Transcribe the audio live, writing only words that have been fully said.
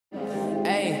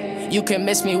Hey, you can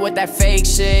miss me with that fake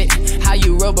shit. How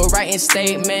you robo writing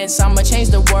statements? I'ma change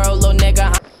the world, little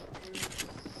nigga.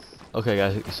 Okay,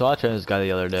 guys, so I trained this guy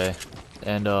the other day,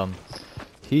 and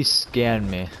he scammed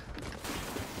me.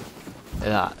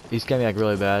 And he scammed me like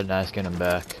really bad, and I scammed him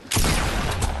back.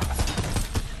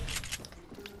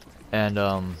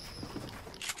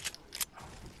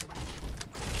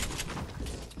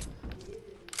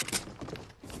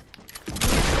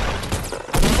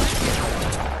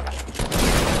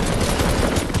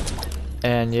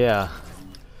 And yeah,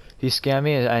 he scammed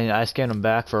me, and I scammed him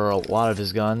back for a lot of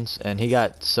his guns, and he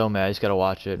got so mad. You just gotta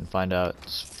watch it and find out.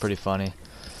 It's pretty funny.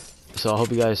 So I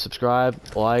hope you guys subscribe,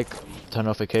 like, turn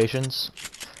notifications,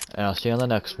 and I'll see you on the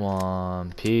next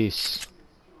one. Peace.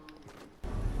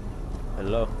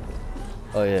 Hello.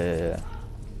 Oh yeah.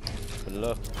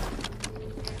 Hello.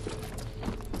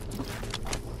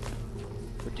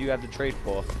 What do you have to trade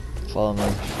for? Follow me.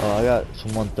 Oh, I got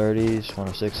some 130s,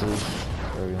 106s,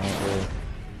 whatever you want really.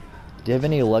 Do you have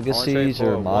any legacies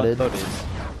or modded? Do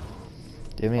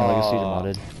you have any legacies or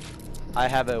modded? I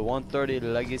have a 130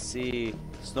 legacy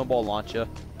snowball launcher.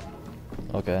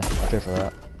 Okay, I'll pay for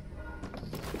that.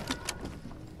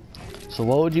 So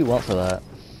what would you want for that?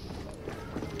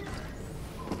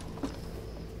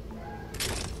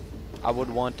 I would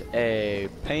want a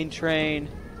pain train.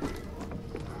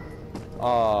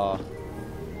 I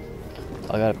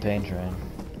got a pain train.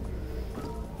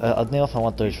 I think if I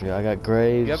want those for you. I got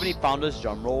graves. Do you have any founders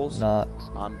drum rolls? Not.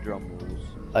 On drum rolls.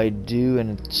 I do,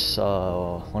 and it's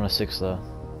 106 though.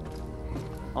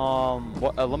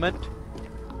 What element?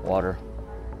 Water.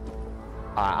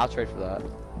 I'll trade for that.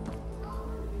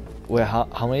 Wait,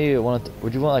 how many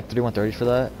would you want, like 3 130s for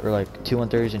that, or like 2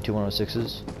 130s and 2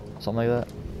 106s, something like that?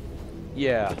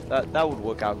 Yeah, that would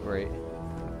work out great.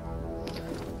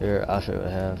 Here, I'll show you what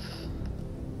I have.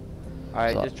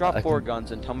 Alright, So just drop 4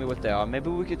 guns and tell me what they are. Maybe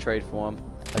we could trade for them.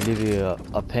 I'll give you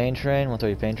a pain train,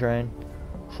 130 pain train,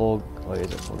 full. Wait,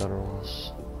 is it full gutter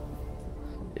rolls?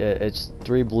 Yeah, it's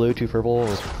 3 blue, 2 purple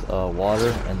with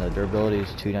water, and the durability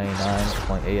is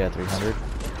 299.8 out of 300.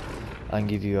 I can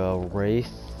give you a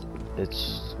wraith.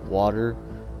 It's water,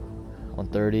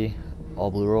 130,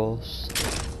 all blue rolls.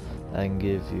 I can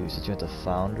give you, since you want the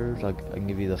founders, I can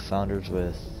give you the founders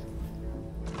with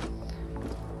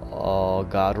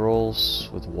god rolls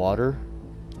with water,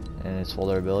 and it's full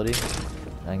durability.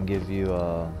 I can give you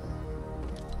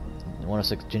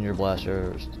 106 ginger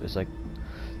blaster. It's like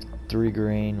 3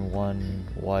 green, 1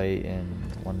 white, and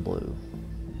 1 blue.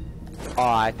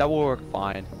 Alright, that will work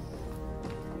fine.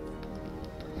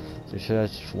 So you sure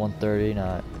that's 130,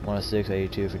 not 106,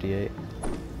 82, 58?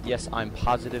 Yes, I'm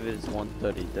positive it is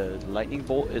 130. The lightning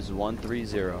bolt is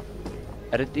 130.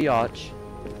 Edit the arch.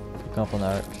 Come up on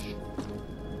the arch.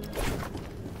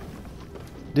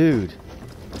 Dude.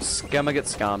 Scammer get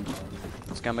scammed.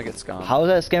 Scammer get scammed. How is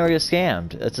that scammer get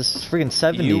scammed? That's a freaking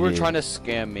 70, You were dude. trying to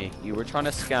scam me. You were trying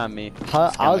to scam me.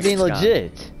 I was being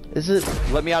legit. Is it?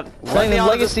 Let me out. It's not even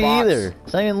legacy either.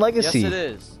 It's not even legacy. Yes, it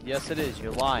is. Yes, it is.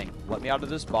 You're lying. Let me out of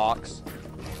this box.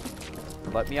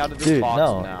 Let me out of this Dude, box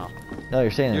no. now. No,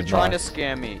 you're saying You're this trying box. to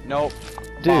scam me. Nope.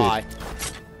 Dude. Bye.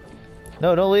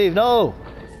 No, don't leave. No.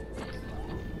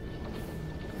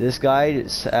 This guy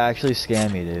actually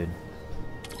scammed me, dude.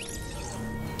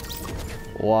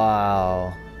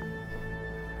 Wow.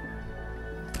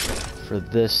 For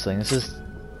this thing, this is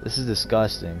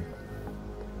disgusting.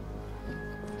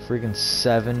 Freaking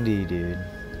 70, dude.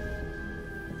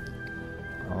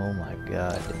 Oh my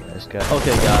god, dude, this guy.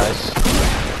 Okay, guys.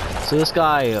 So this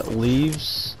guy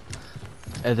leaves,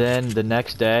 and then the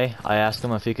next day, I ask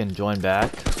him if he can join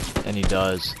back, and he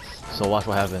does. So watch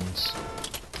what happens.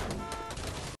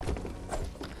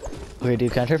 Okay,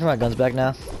 dude, can I trade for my guns back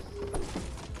now?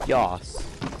 Yas.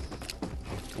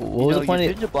 What was the point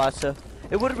of Ginger Blaster?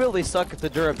 It would really suck if the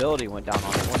durability went down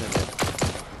on it, wouldn't it?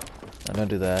 I don't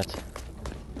do that.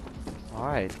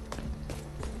 Alright.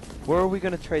 Where are we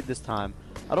gonna trade this time?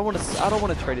 I don't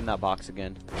wanna trade in that box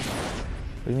again.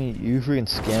 What do you mean? You freaking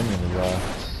scammed me in the box.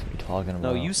 What are you talking about?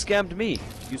 No, you scammed me.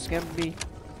 You scammed me.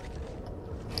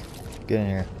 Get in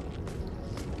here.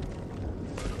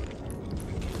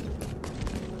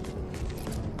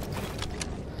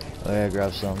 Oh yeah,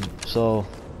 grab some. So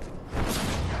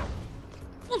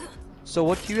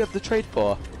what do you have to trade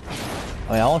for?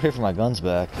 I mean, I want to trade for my guns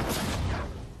back.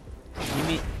 You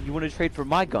mean you want to trade for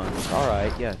my guns?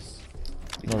 Alright, yes.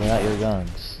 No, they're not your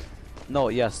guns. No,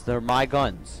 yes, they're my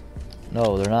guns.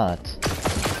 No, they're not.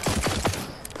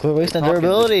 Quit wasting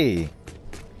durability.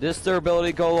 This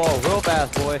durability go low real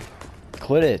fast, boy.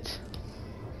 Quit it.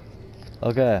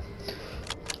 Okay.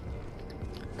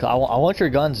 I want your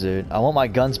guns, dude. I want my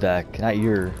guns back, not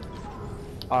your.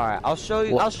 Alright, I'll show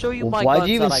you. Well, I'll show you well, my why'd guns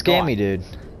you even that I scam got. me, dude?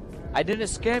 I didn't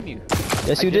scam you.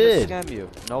 Yes, I you didn't did. Scam you?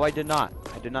 No, I did not.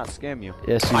 I did not scam you.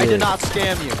 Yes, you I did. did not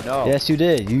scam you. No. Yes, you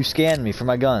did. You scammed me for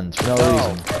my guns for no No.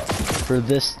 reason. For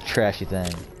this trashy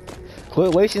thing.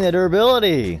 Quit wasting the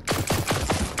durability,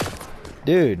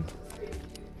 dude.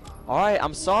 Alright,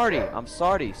 I'm sorry. I'm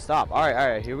sorry. Stop.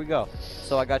 Alright, here we go.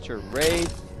 So I got your raid.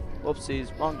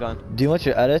 Whoopsies, wrong gun. Do you want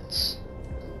your edits?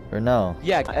 Or no?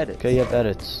 Yeah, edit. Okay, you have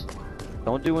edits.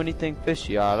 Don't do anything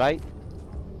fishy, alright?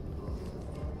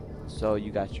 So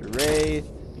you got your raid.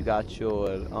 You got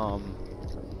your,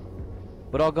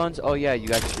 what all guns? Oh yeah, you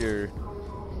got your,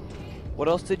 what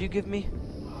else did you give me?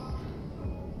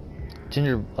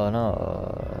 Ginger,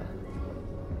 no,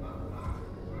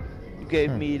 You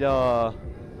gave me the, a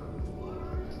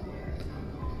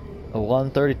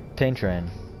 130 paint train.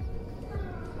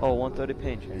 oh, 130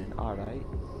 paint train. Alright.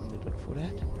 Let me look for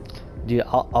that. Dude,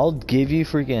 I'll give you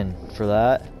freaking, for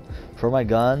that, for my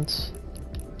guns.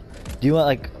 Do you want,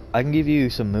 like, I can give you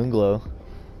some moon glow.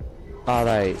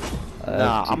 Alright.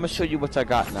 Nah, two- I'm gonna show you what I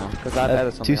got now, cause I've I have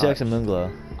added something. 2 stacks of moon glow.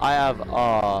 I have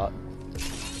a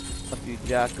few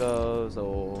Jackos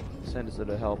or send us to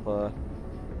the helper.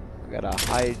 I got a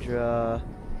Hydra,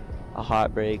 a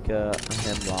Heartbreaker, a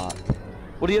Hemlock.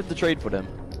 What do you have to trade for them?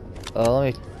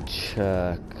 Let me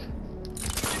check.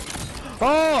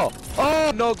 Oh!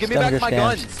 Oh no, give me back Scammer my scammed.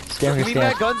 guns! Scammer Give me my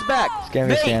scammed. guns back! Scammer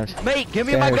Mate, scammed. mate, give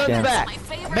me Scammer my guns scammed. back!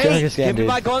 Scammer Mate, scammed, give me dude.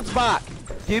 my guns back!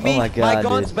 Give me Oh my God,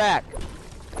 guns dude. back!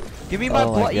 Give me my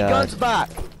Oh my bloody God. guns back!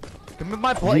 Give me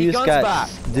my bloody You just guns got, back!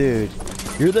 dude.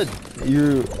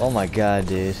 Oh my God,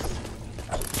 dude.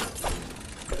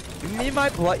 Give me my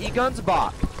bloody guns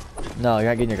back! No, you're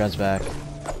not getting your guns back.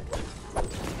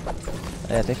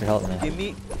 Yeah, thanks for helping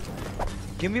me.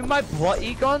 Give me my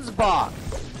bloody guns back!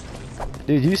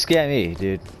 Dude, you scam me,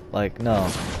 dude. Like, no.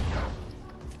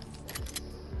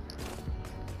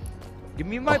 Give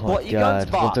me my Oh bloody God, guns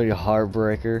back! 130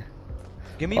 Heartbreaker.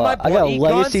 Give me my I got a bloody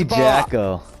Legacy guns back!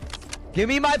 Jacko. Give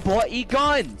me my bloody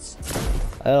guns!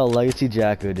 I got a Legacy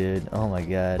Jacko, dude. Oh my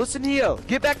God. Listen here,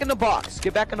 get back in the box.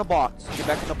 Get back in the box. Get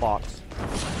back in the box.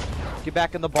 Get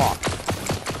back in the box.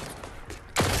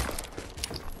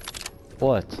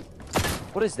 What?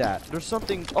 What is that? There's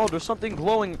something. Oh, there's something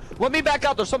glowing. Let me back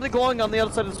out. There's something glowing on the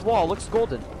other side of this wall. It looks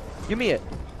golden. Give me it.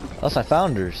 That's my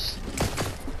founders.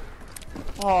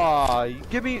 Aw,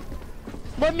 give me.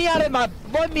 Let me out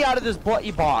of this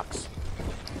bloody box.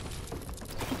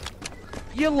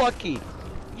 You're lucky.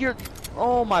 You're.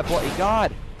 Oh my bloody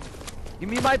God. Give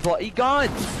me my bloody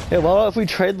guns. Hey, what if we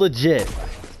trade legit?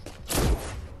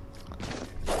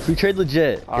 If we trade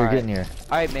legit, All you're right. getting here.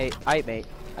 Alright, mate. Alright, mate.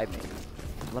 Alright, mate.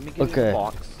 Let me get you Okay. the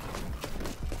box.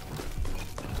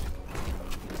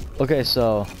 Okay,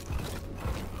 so.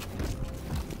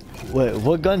 Wait,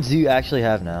 what guns do you actually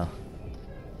have now?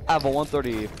 I have a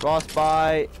 130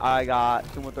 frostbite. I got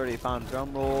two 130 pound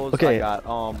drum rolls. Okay. I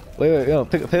got Wait, no,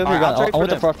 pick up your Alright, gun. I'll trade I want for the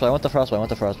them. frostbite. I want the frostbite. I want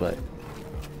the frostbite.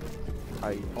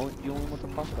 You only want the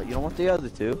frostbite. You don't want the other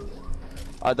two.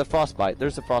 The frostbite.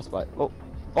 There's the frostbite. Oh.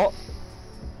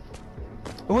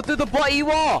 It went through the bloody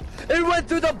wall. It went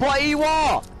through the bloody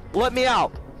wall. Let me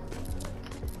out.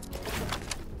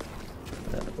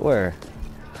 Where?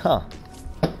 Huh.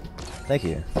 Thank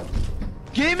you.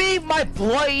 Give me my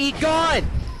bloody gun.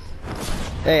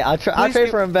 Hey, I'll Please trade give-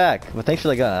 for him back. But thanks for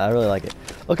the gun. I really like it.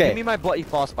 Okay. Give me my bloody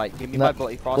frostbite. Give me No- my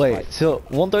bloody frostbite. Wait, so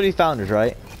 130 founders,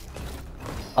 right?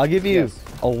 I'll give you Yes.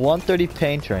 a 130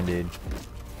 paint train, dude.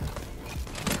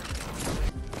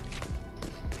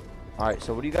 Alright,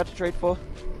 so what do you got to trade for?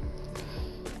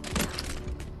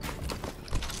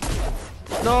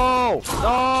 No!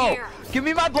 No! Give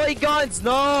me my bloody guns!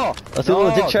 No! Let's do a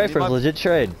legit give trade me first. my- Legit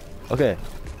trade. Okay.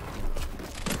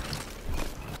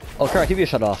 Oh crap! Keep your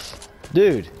shut off,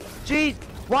 dude. Jeez,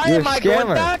 why You're am a I going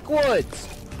scammer. backwards?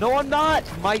 No, I'm not.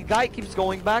 My guy keeps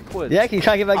going backwards. Yeah, can you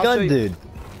try to get my I'll gun, show you. dude?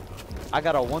 I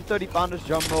got a 130 founders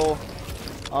drum roll.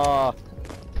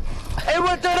 It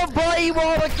went through the bloody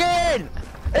wall again!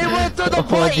 It went through the Oh my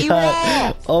bloody wall!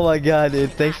 god! Oh my god,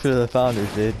 dude! Thanks for the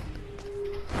founders, dude.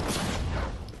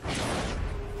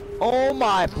 Oh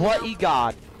my bloody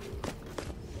God.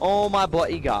 Oh my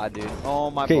bloody God, dude. Oh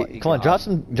my Okay, bloody come on,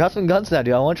 God. drop some guns now,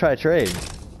 dude. I want to try a trade.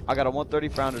 I got a 130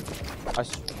 founders.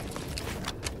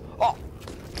 Oh!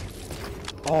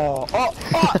 Oh, oh,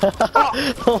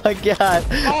 oh, Oh my god!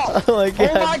 oh, Oh my god!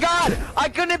 oh my God! I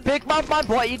couldn't pick my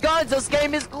bloody guns. This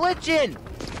game is glitching.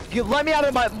 You let me out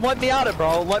of it,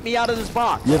 bro. Let me out of this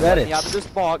box. You have Let me edits. out of this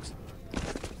box.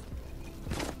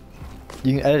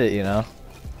 You can edit it, you know.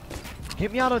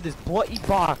 Get me out of this bloody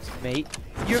box, mate.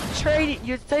 You're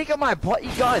taking my bloody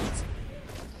guns.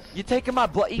 You're taking my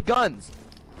bloody guns.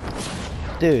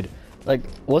 Dude, like,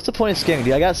 what's the point of scamming,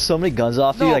 dude? I got so many guns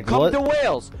off you. Like, come what? to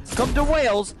Wales. Come to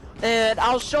Wales, and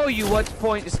I'll show you what's the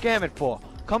point of scamming for.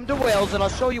 Come to Wales, and I'll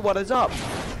show you what is up.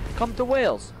 Come to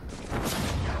Wales.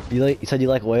 You said you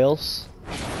like whales?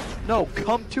 No,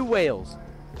 come to Wales.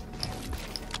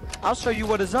 I'll show you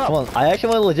what is up. Come on, I actually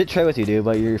want to legit trade with you, dude,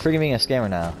 but you're freaking being a scammer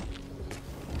now.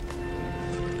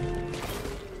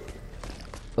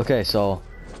 Okay, so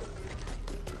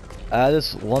I have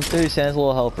this 130 Santa's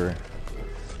little helper.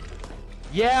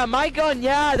 Yeah, my gun,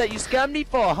 yeah, that you scammed me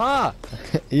for, huh?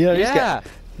 You know, Yeah.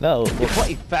 No. What,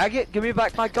 you faggot? Give me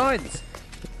back my guns.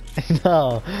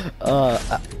 No.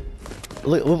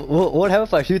 What happens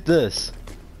if I shoot this?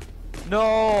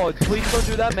 No, please don't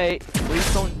do that, mate.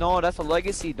 Please don't. No, that's a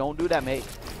legacy. Don't do that, mate.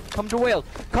 Come to Wales.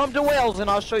 Come to Wales, and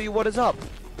I'll show you what is up.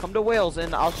 Come to Wales,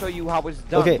 and I'll show you how it's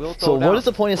done. Okay, We'll so what is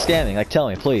the point of scamming? Like, tell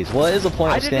me, please. What is the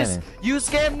point of scamming? You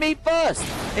scammed me first,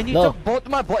 and you No. took both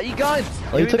of my bloody guns.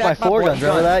 Oh, you Give me took my back 4 bloody guns.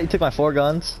 Remember that? You took my 4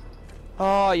 guns.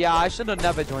 Oh yeah, I should have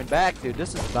never joined back, dude.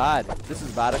 This is bad. This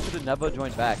is bad. I should have never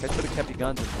joined back. I should have kept your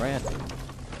guns and ran.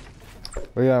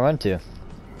 Where you gonna run to?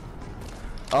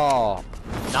 Oh,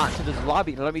 not to this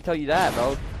lobby. Let me tell you that,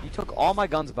 bro. You took all my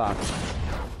guns back.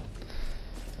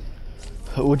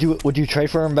 Would you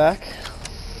trade for him back?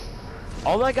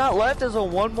 All I got left is a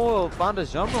one more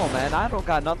Founder's General, man. I don't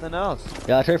got nothing else.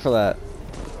 Yeah, I trade for that.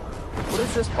 What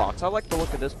is this box? I like the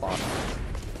look of this box.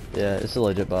 Yeah, it's a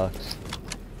legit box.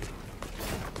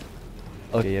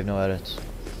 Okay, you have no edits.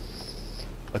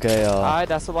 Okay, Alright,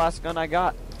 that's the last gun I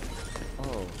got.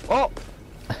 Oh. Oh!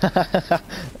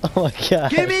 Oh my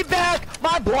god. Give me back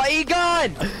my bloody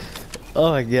gun!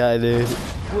 Oh my god, dude.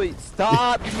 Wait,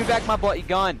 stop! Give me back my bloody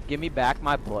gun. Give me back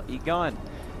my bloody gun.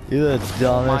 You're the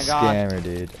dumbest God. scammer,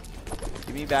 dude.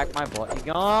 Give me back my bloody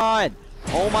gun.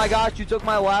 Oh my gosh, you took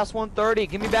my last 130.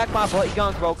 Give me back my bloody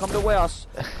guns, bro. Come to Wales.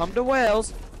 Come to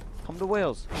Wales. Come to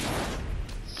Wales.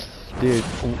 Dude,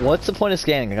 what's the point of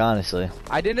scamming, honestly?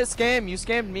 I didn't scam. You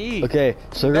scammed me. Okay,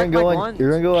 so you're Back gonna my go on guns. you're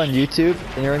gonna go on YouTube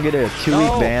and you're gonna get a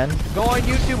 2-week ban. Go on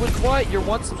YouTube with what? Your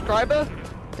 1 subscriber?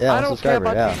 Yeah, I one don't subscriber,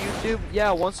 care about yeah. your YouTube.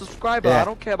 Yeah, 1 subscriber. Yeah. I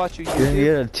don't care about your You're gonna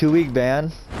YouTube. get a 2-week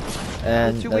ban.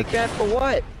 And A 2-week ban for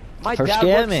what? My for dad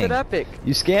scamming. works at Epic.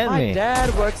 You scammed me. My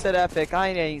dad works at Epic. I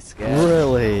ain't scared.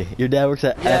 Really? Your dad works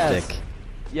at Yes. Epic.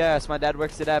 Yes, my dad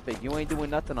works at Epic. You ain't doing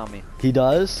nothing on me. He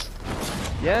does?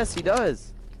 Yes, he does.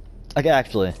 Like,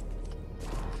 actually.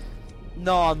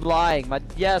 No, I'm lying.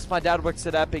 Yes, my dad works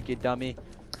at Epic, you dummy.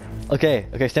 Okay,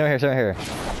 stand right here, stand right here.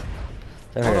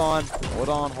 Stand right Hold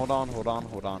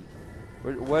on.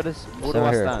 Where do Stand I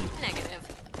right here. stand? Negative.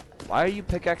 Why are you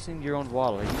pickaxing your own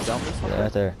wall? Are you dumb or something? Yeah,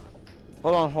 right there.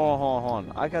 Hold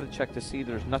on. I gotta check to see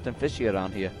there's nothing fishy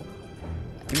around here.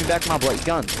 Give me back my bloody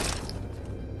guns.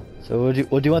 So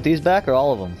would you want these back or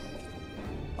all of them?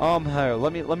 Here,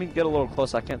 let me get a little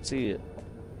closer. I can't see it.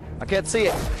 I can't see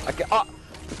it. I can't.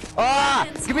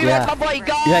 Give me Yeah. back my bloody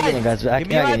guns. You're not getting your guns back. Give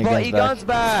me You're not my getting your bloody guns guns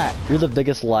back. You're the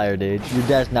biggest liar, dude. Your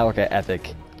dad's now work at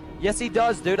Epic. Yes, he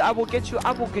does, dude. I will get you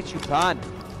banned.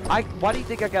 Why do you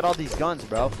think I got all these guns,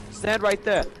 bro? Stand right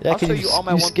there. Yeah, I'll show you all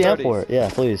my 130s. scam for it. Yeah,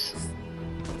 please.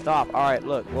 Stop. All right,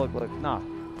 look. Nah,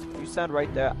 you stand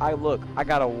right there. I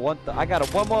got a one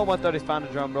more 130 found a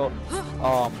drum roll.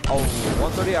 A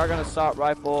 130 are gonna assault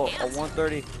rifle. A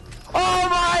 130. Oh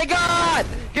my God!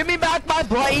 Give me back my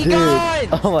bloody Dude. guns!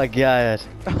 Oh my god.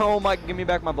 Give me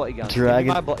back my bloody guns. Give me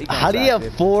Dragon. my bloody guns How do you back, have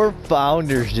dude. 4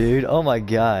 founders, dude? Oh my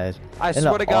god. I In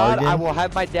swear the to God, Oregon? I will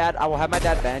have my dad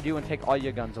ban you and take all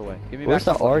your guns away. Give me Where's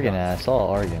back the my bloody Oregon guns. at? I saw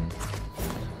Oregon.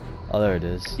 Oh, there it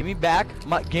is. Give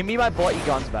me my bloody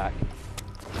guns back.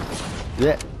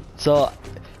 Yeah. So,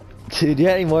 dude, do you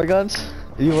have any more guns?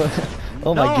 You want?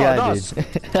 Oh my No, god, no,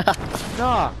 dude.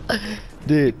 Nah.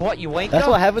 Dude. What, you wanker? That's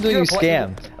what happens when You're you a bloody-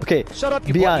 scam. Okay. Shut up,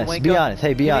 you Be bloody honest. wanker. Be honest.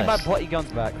 Hey, be Give honest. me my bloody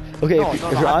guns back. Okay, No, if no,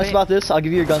 you're I honest ain't- about this, I'll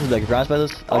give you your guns back. If you're honest about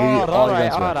this, I'll give you all your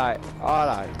guns back.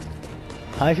 Alright.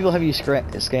 How many people have you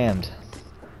scammed?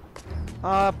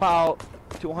 About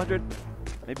 200,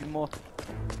 maybe more.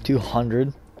 200?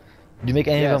 Did you make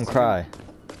any of them Yes. cry?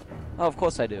 Oh, of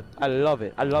course I do. I love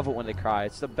it. I love it when they cry.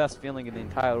 It's the best feeling in the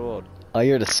entire world. Oh,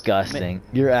 you're disgusting.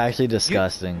 You're actually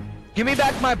disgusting. Give me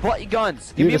back my bloody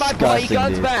guns. Give You're me my bloody disgusting,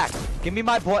 guns dude. back. Give me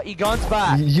my bloody guns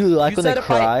back. You like when said they if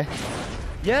I- cry?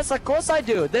 Yes, of course I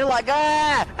do. They're like,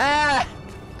 ah.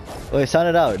 Wait, sound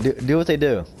it out. Do what they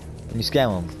do. When you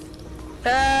scam them.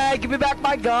 Hey, give me back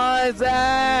my guns!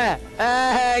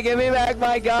 Give me back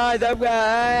my guns!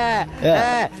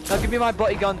 Yeah. No, give me my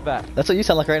bloody guns back. That's what you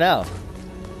sound like right now.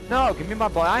 No, give me my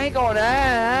bloody. I ain't going.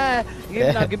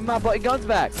 Give me my bloody guns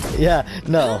back. Yeah,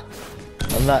 no.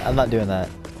 I'm not doing that.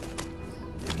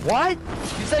 What?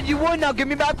 You said you would. Now give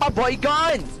me back my bloody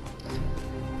guns.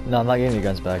 No, I'm not getting your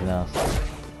guns back now.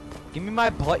 Give me my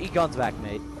bloody guns back,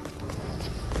 mate.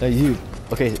 No, you.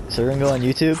 Okay, so we're gonna go on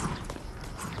YouTube.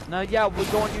 No, yeah, we'll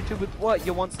go on YouTube with what?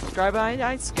 You 1 subscriber? I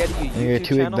ain't scared of you. And you're a YouTube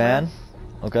 2-week channel, ban. man.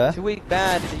 Okay. 2-week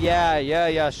ban.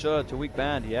 Yeah, sure. 2-week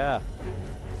ban. Yeah.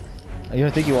 You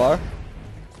don't think you are?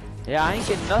 Yeah, I ain't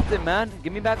getting nothing, man.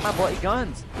 Give me back my bloody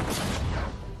guns.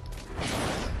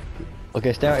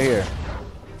 Okay, stand right here.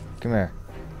 Come here.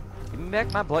 Give me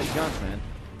back my bloody guns, man.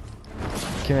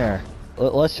 Come here.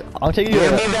 Let's. I'm taking you.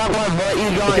 Give me back my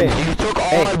bloody guns. Okay. You took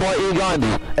all my bloody guns.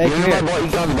 Hey, Give me come my here.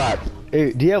 bloody guns back.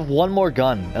 Hey, do you have one more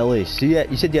gun at least? So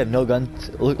you said you have no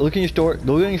guns. Look in your store.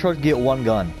 Look in your store to get one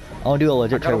gun. I want to do a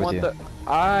legit trade with you.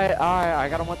 Alright, I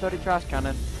got a 130 trash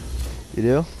cannon. You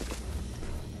do?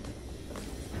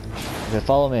 Okay,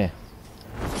 follow me.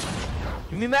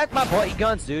 Give me back my bloody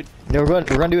guns, dude. Yeah, we're gonna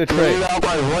do a Give me trade. back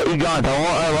my bloody guns. I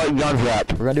want my bloody guns back.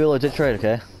 We're gonna do a legit trade,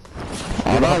 okay?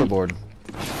 Get a Alright. hoverboard.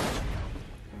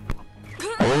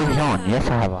 Where are you going? Yes,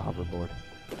 I have a hoverboard.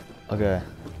 Okay.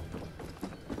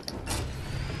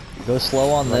 Go slow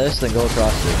on this, then go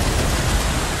across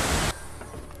it.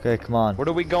 Okay, come on. Where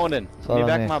are we going in? Give Follow me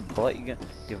back me. my bloody gun.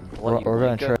 Give We're bloody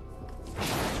gonna gun. trade.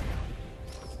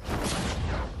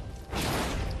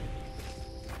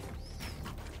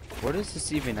 What is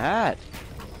this even at?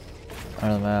 On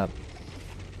the map.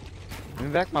 Give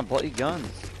me back my bloody guns.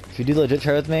 If you do legit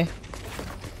trade with me,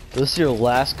 this is your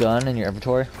last gun in your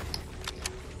inventory.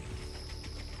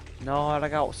 No, I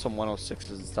got some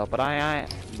 106s and stuff, but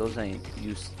those ain't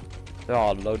used. They're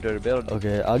all low durability.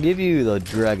 Okay, I'll give you the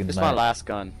Dragon This is Knight. my last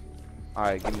gun.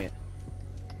 Alright, give me it.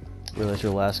 Really, that's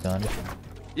your last gun.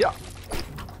 Yeah.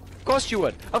 Of course you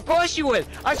would. Of course you would.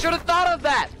 I should have thought of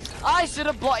that. I should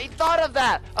have bloody thought of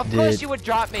that. Of course Dude, you would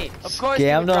drop me. Of course you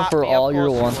Scam would them drop for me. Of all your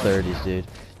course you would. 130s, dude.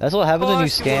 That's what happens when you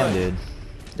course you scam, would. dude.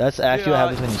 That's actually what Yeah.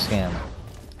 happens when you scam.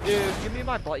 Dude, give me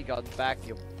my bloody guns back,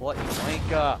 you bloody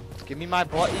wanker. Give me my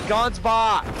bloody guns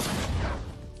back.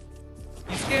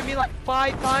 You scared me like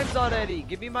 5 times already.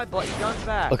 Give me my bloody guns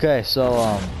back. Okay,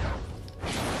 so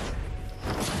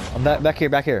I'm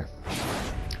back here.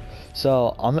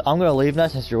 So I'm gonna leave now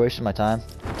since you're wasting my time.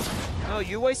 No,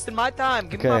 you wasted my time.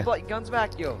 Give me Okay. my bloody guns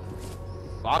back, yo.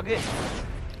 Log it.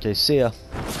 Okay, see ya.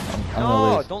 I'm gonna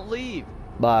No, leave. don't leave.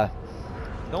 Bye.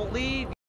 Don't leave.